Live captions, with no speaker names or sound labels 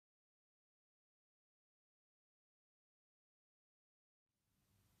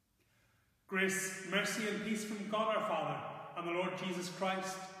Grace, mercy and peace from God our Father and the Lord Jesus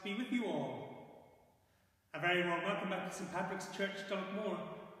Christ be with you all. A very warm welcome back to St Patrick's Church, Donegal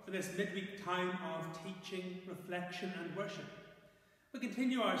for this midweek time of teaching, reflection and worship. We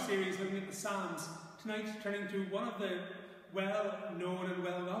continue our series looking at the Psalms, tonight turning to one of the well-known and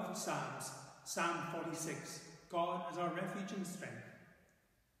well-loved Psalms, Psalm 46, God is our refuge and strength.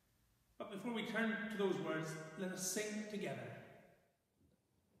 But before we turn to those words, let us sing together.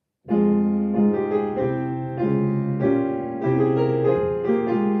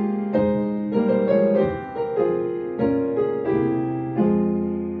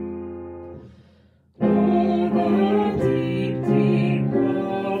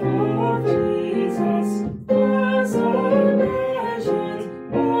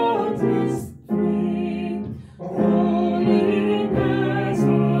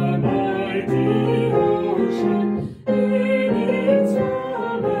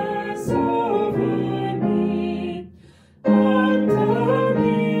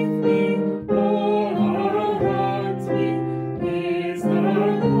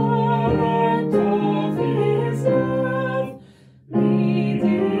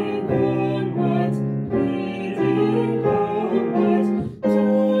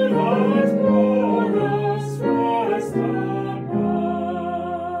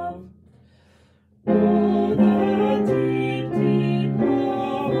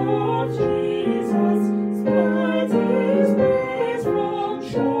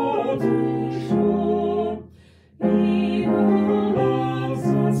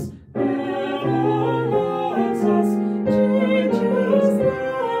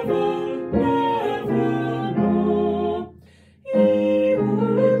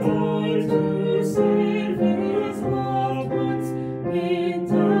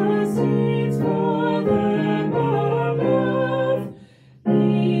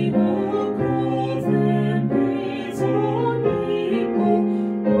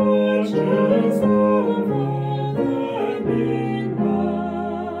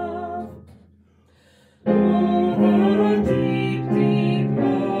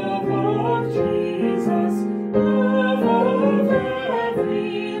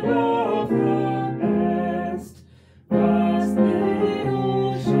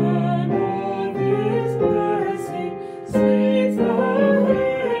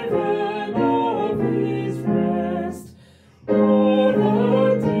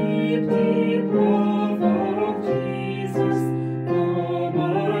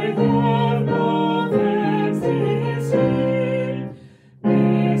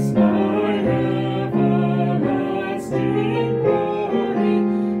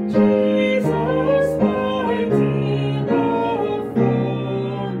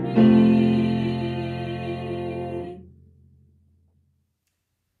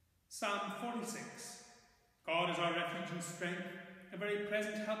 Psalm 46. God is our refuge and strength, a very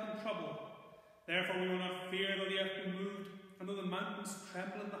present help in trouble. Therefore we will not fear though the earth be moved, and though the mountains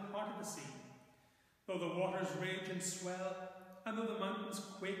tremble in the heart of the sea, though the waters rage and swell, and though the mountains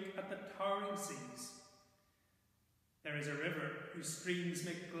quake at the towering seas. There is a river whose streams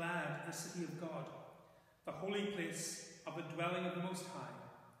make glad the city of God, the holy place of the dwelling of the Most High.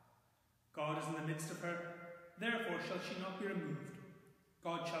 God is in the midst of her, therefore shall she not be removed.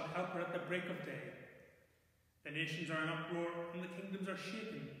 God shall help her at the break of day. The nations are in uproar, and the kingdoms are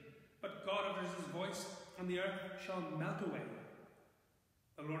shaken, but God utters his voice, and the earth shall melt away.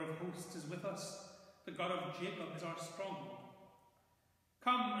 The Lord of hosts is with us, the God of Jacob is our stronghold.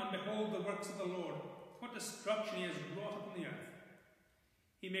 Come and behold the works of the Lord, what destruction he has wrought upon the earth.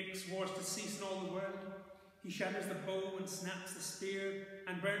 He makes wars to cease in all the world. He shatters the bow and snaps the spear,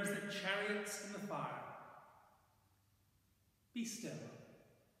 and burns the chariots in the fire. Be still,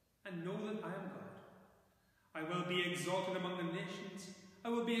 and know that I am God. I will be exalted among the nations. I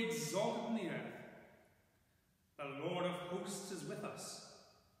will be exalted in the earth. The Lord of hosts is with us.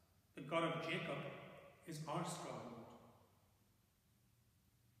 The God of Jacob is our stronghold.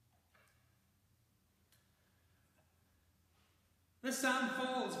 This psalm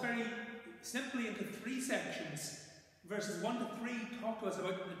falls very simply into three sections. Verses 1 to 3 talk to us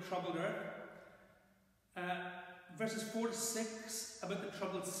about the troubled earth. Verses 4 to 6 about the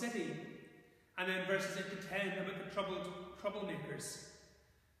troubled city. And then verses 8 to 10 about the troublemakers.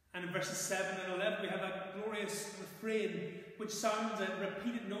 And in verses 7 and 11 we have that glorious refrain which sounds a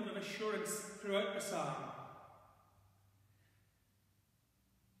repeated note of assurance throughout the psalm.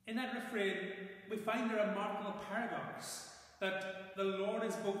 In that refrain we find a remarkable paradox, that the Lord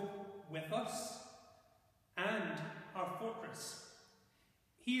is both with us and our fortress.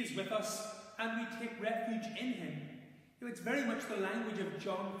 He is with us and we take refuge in him. It's very much the language of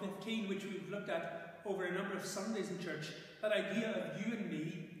John 15, which we've looked at over a number of Sundays in church. That idea of you and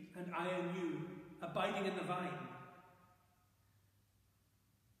me, and I and you, abiding in the vine.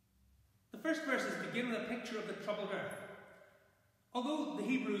 The first verses begin with a picture of the troubled earth. Although the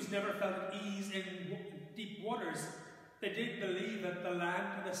Hebrews never felt at ease in deep waters, they did believe that the land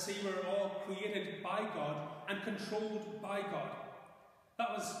and the sea were all created by God and controlled by God. That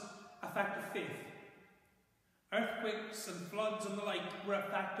was a fact of faith. Earthquakes and floods and the like were a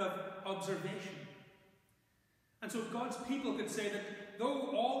fact of observation. And so God's people could say that though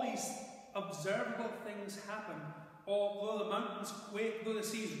all these observable things happen, although the mountains quake, though the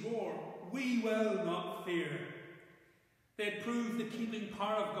seas roar, we will not fear. They had proved the keeping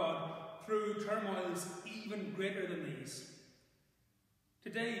power of God through turmoils even greater than these.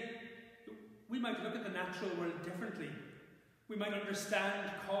 Today, we might look at the natural world differently. We might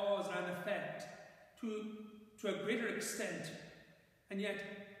understand cause and effect to a greater extent, and yet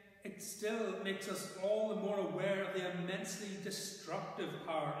it still makes us all the more aware of the immensely destructive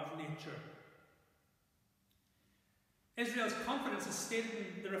power of nature. Israel's confidence is stated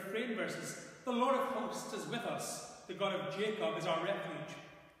in the refrain verses. The Lord of hosts is with us. The God of Jacob is our refuge.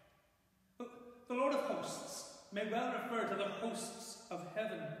 The Lord of hosts may well refer to the hosts of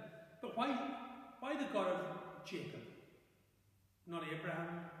heaven. But why the God of Jacob? Not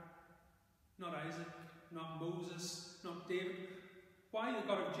Abraham, not Isaac, not Moses, not David. Why the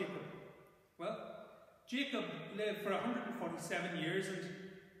God of Jacob? Well, Jacob lived for 147 years, and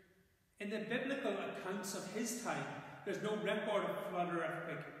in the biblical accounts of his time, there's no record of flood or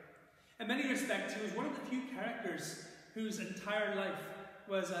earthquake. In many respects, he was one of the few characters whose entire life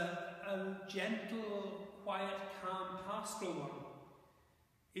was a gentle, quiet, calm, pastoral one.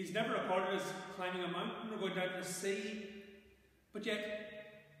 He's never recorded as climbing a mountain or going down to the sea, but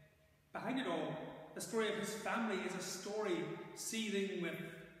yet, behind it all, the story of his family is a story seething with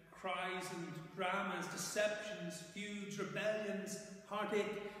cries and dramas, deceptions, feuds, rebellions,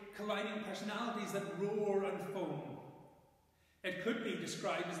 heartache, colliding personalities that roar and foam. It could be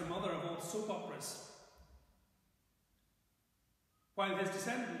described as the mother of all soap operas. While his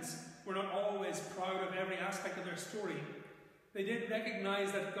descendants were not always proud of every aspect of their story, they did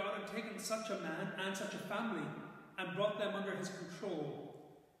recognize that God had taken such a man and such a family and brought them under his control,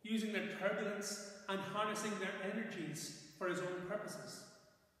 using their turbulence and harnessing their energies for his own purposes.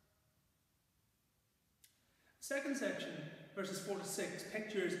 The second section, verses 4 to 6,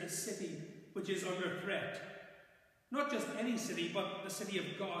 pictures a city which is under threat. Not just any city, but the city of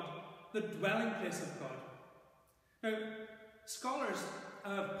God, the dwelling place of God. Now, scholars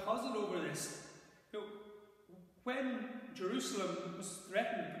have puzzled over this. When Jerusalem was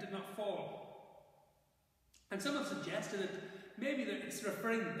threatened but did not fall, and some have suggested that maybe that it's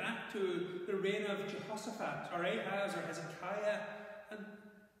referring back to the reign of Jehoshaphat, or Ahaz, or Hezekiah, and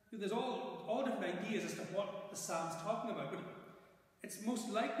there's all different ideas as to what the psalm's talking about, but it's most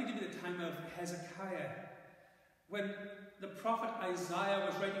likely to be the time of Hezekiah, when the prophet Isaiah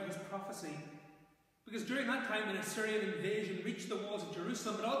was writing his prophecy. Because during that time an Assyrian invasion reached the walls of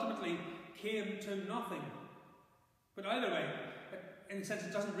Jerusalem, but ultimately came to nothing. But either way, in a sense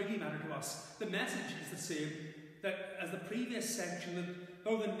it doesn't really matter to us. The message is the same, that as the previous section, that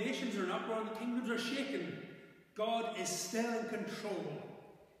though the nations are in uproar and the kingdoms are shaken, God is still in control.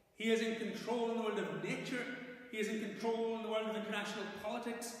 He is in control in the world of nature. He is in control in the world of international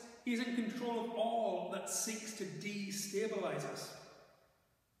politics. He is in control of all that seeks to destabilize us.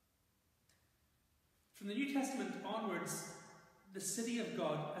 From the New Testament onwards, the city of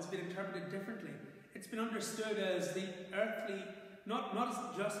God has been interpreted differently. It's been understood as the earthly,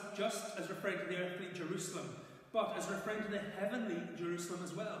 not just as referring to the earthly Jerusalem, but as referring to the heavenly Jerusalem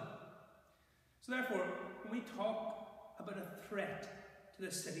as well. So therefore, when we talk about a threat to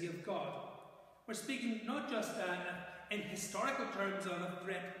the city of God, we're speaking not just in historical terms of a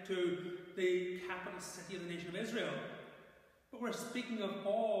threat to the capital city of the nation of Israel, but we're speaking of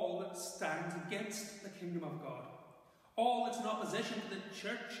all that stands against the kingdom of God, all that's in opposition to the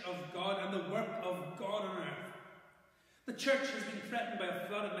church of God and the work of God on earth. The church has been threatened by a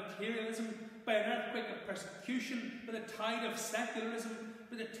flood of materialism, by an earthquake of persecution, by the tide of secularism,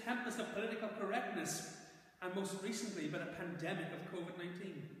 by the tempest of political correctness, and most recently by the pandemic of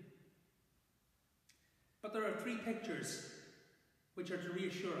COVID-19. But there are three pictures which are to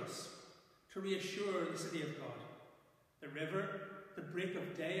reassure us, to reassure the city of God: the river, the break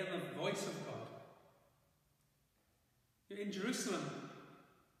of day, and the voice of God. In Jerusalem,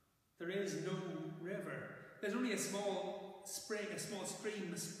 there is no river. There's only a small stream,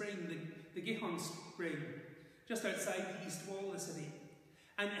 the Gihon spring, just outside the east wall of the city.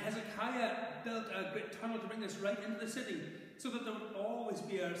 And Hezekiah Hezekiah built a great tunnel to bring this right into the city so that there would always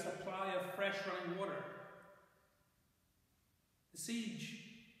be a supply of fresh running water. The siege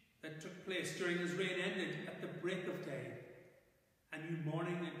that took place during his reign ended at the break of day. A new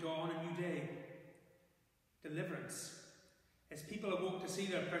morning, a dawn, a new day. Deliverance. As people awoke to see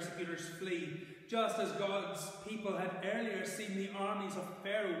their persecutors flee, just as God's people had earlier seen the armies of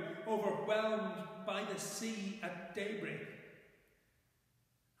Pharaoh overwhelmed by the sea at daybreak.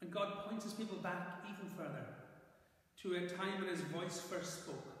 And God points his people back even further to a time when his voice first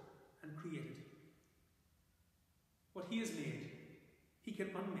spoke and created. What he has made, he can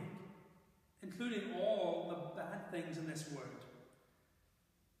unmake, including all the bad things in this world.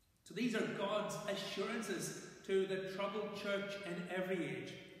 So these are God's assurances to the troubled church in every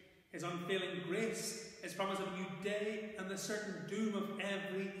age. His unfailing grace, his promise of a new day, and the certain doom of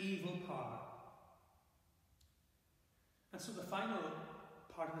every evil power. And so the final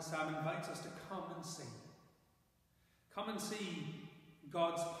part of the psalm invites us to come and sing. Come and see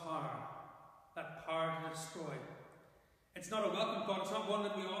God's power, that power to destroy. It's not a welcome God, it's not one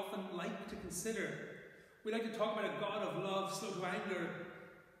that we often like to consider. We like to talk about a God of love, slow to anger,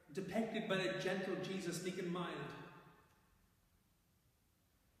 depicted by the gentle Jesus, meek and mild.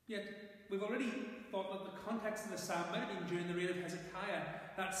 Yet, we've already thought that the context of the psalm might have been during the reign of Hezekiah,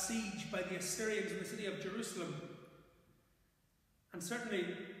 that siege by the Assyrians in the city of Jerusalem. And certainly,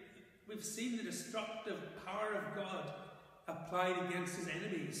 we've seen the destructive power of God applied against his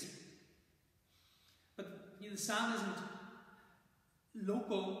enemies. But the psalm isn't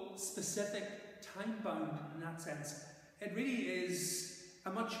local, specific, time-bound in that sense. It really is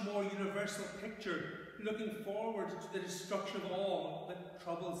a much more universal picture looking forward to the destruction of all that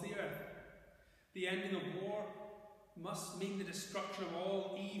troubles the earth. The ending of war must mean the destruction of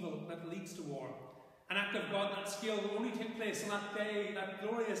all evil that leads to war. An act of God that scale will only take place on that day, that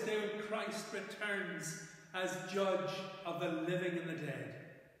glorious day when Christ returns as judge of the living and the dead.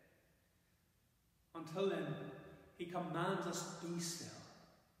 Until then, he commands us, be still.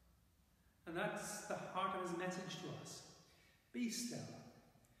 And that's the heart of his message to us. Be still.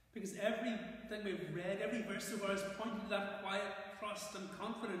 Because everything we've read, every verse so far has pointed to that quiet trust and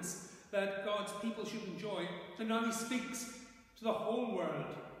confidence that God's people should enjoy. So now he speaks to the whole world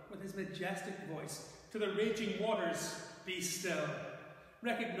with his majestic voice. To the raging waters, be still.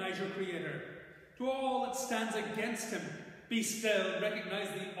 Recognize your Creator. To all that stands against him, be still. Recognize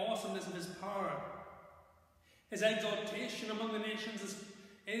the awesomeness of his power. His exaltation among the nations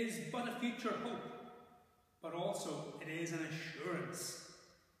is but a future hope, but also it is an assurance.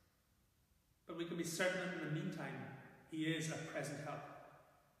 But we can be certain that in the meantime, he is a present help.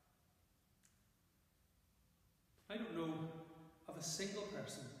 I don't know of a single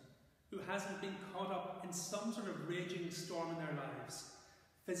person who hasn't been caught up in some sort of raging storm in their lives.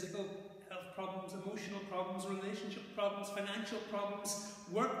 Physical health problems, emotional problems, relationship problems, financial problems,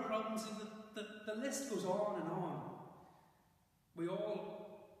 work problems, and the list goes on and on. We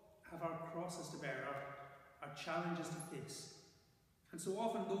all have our crosses to bear, our challenges to face. And so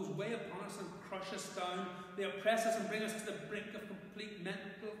often those weigh upon us and crush us down. They oppress us and bring us to the brink of complete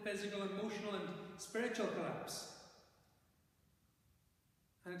mental, physical, emotional and spiritual collapse.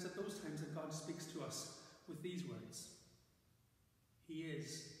 And it's at those times that God speaks to us with these words. He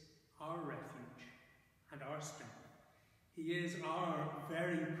is our refuge and our strength. He is our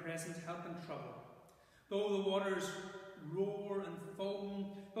very present help in trouble. Though the waters roar and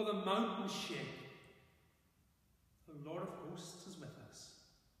foam, though the mountains shake, the Lord of hosts is with us.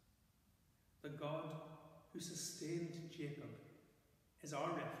 The God who sustained Jacob is our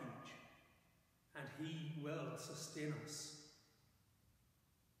refuge, and he will sustain us.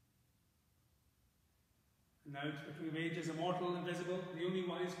 And now to the King of ages, immortal, invisible, the only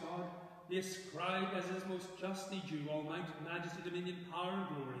wise God, be ascribed as is most justly due all might, majesty, dominion, power,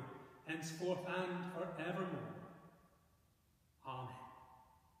 and glory, henceforth and forevermore. Amen.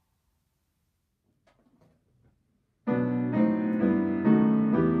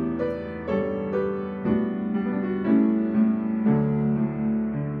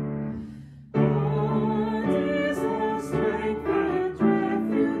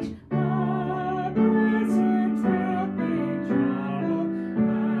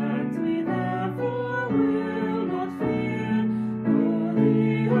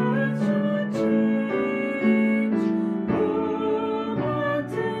 Change,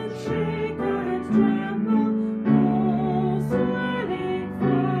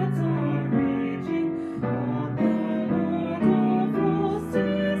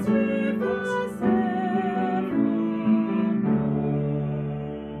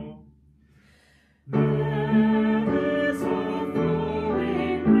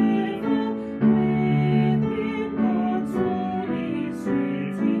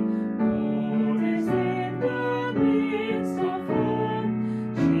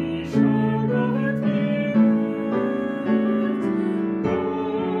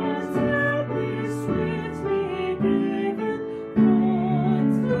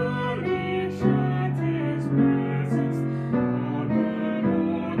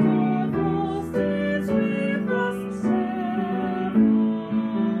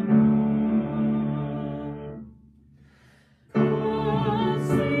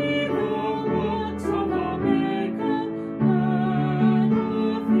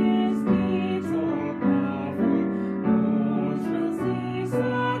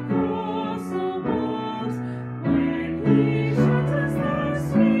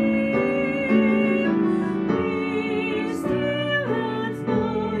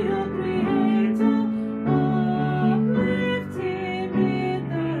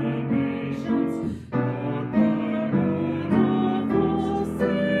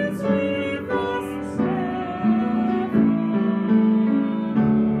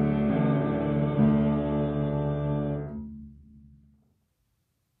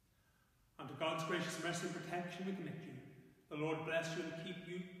 Lord bless you and keep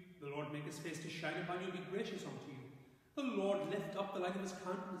you. The Lord make his face to shine upon you and be gracious unto you. The Lord lift up the light of his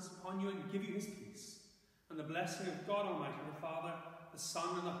countenance upon you and give you his peace. And the blessing of God Almighty, the Father, the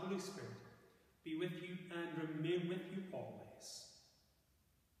Son, and the Holy Spirit be with you and remain with you always.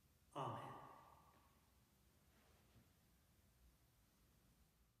 Amen.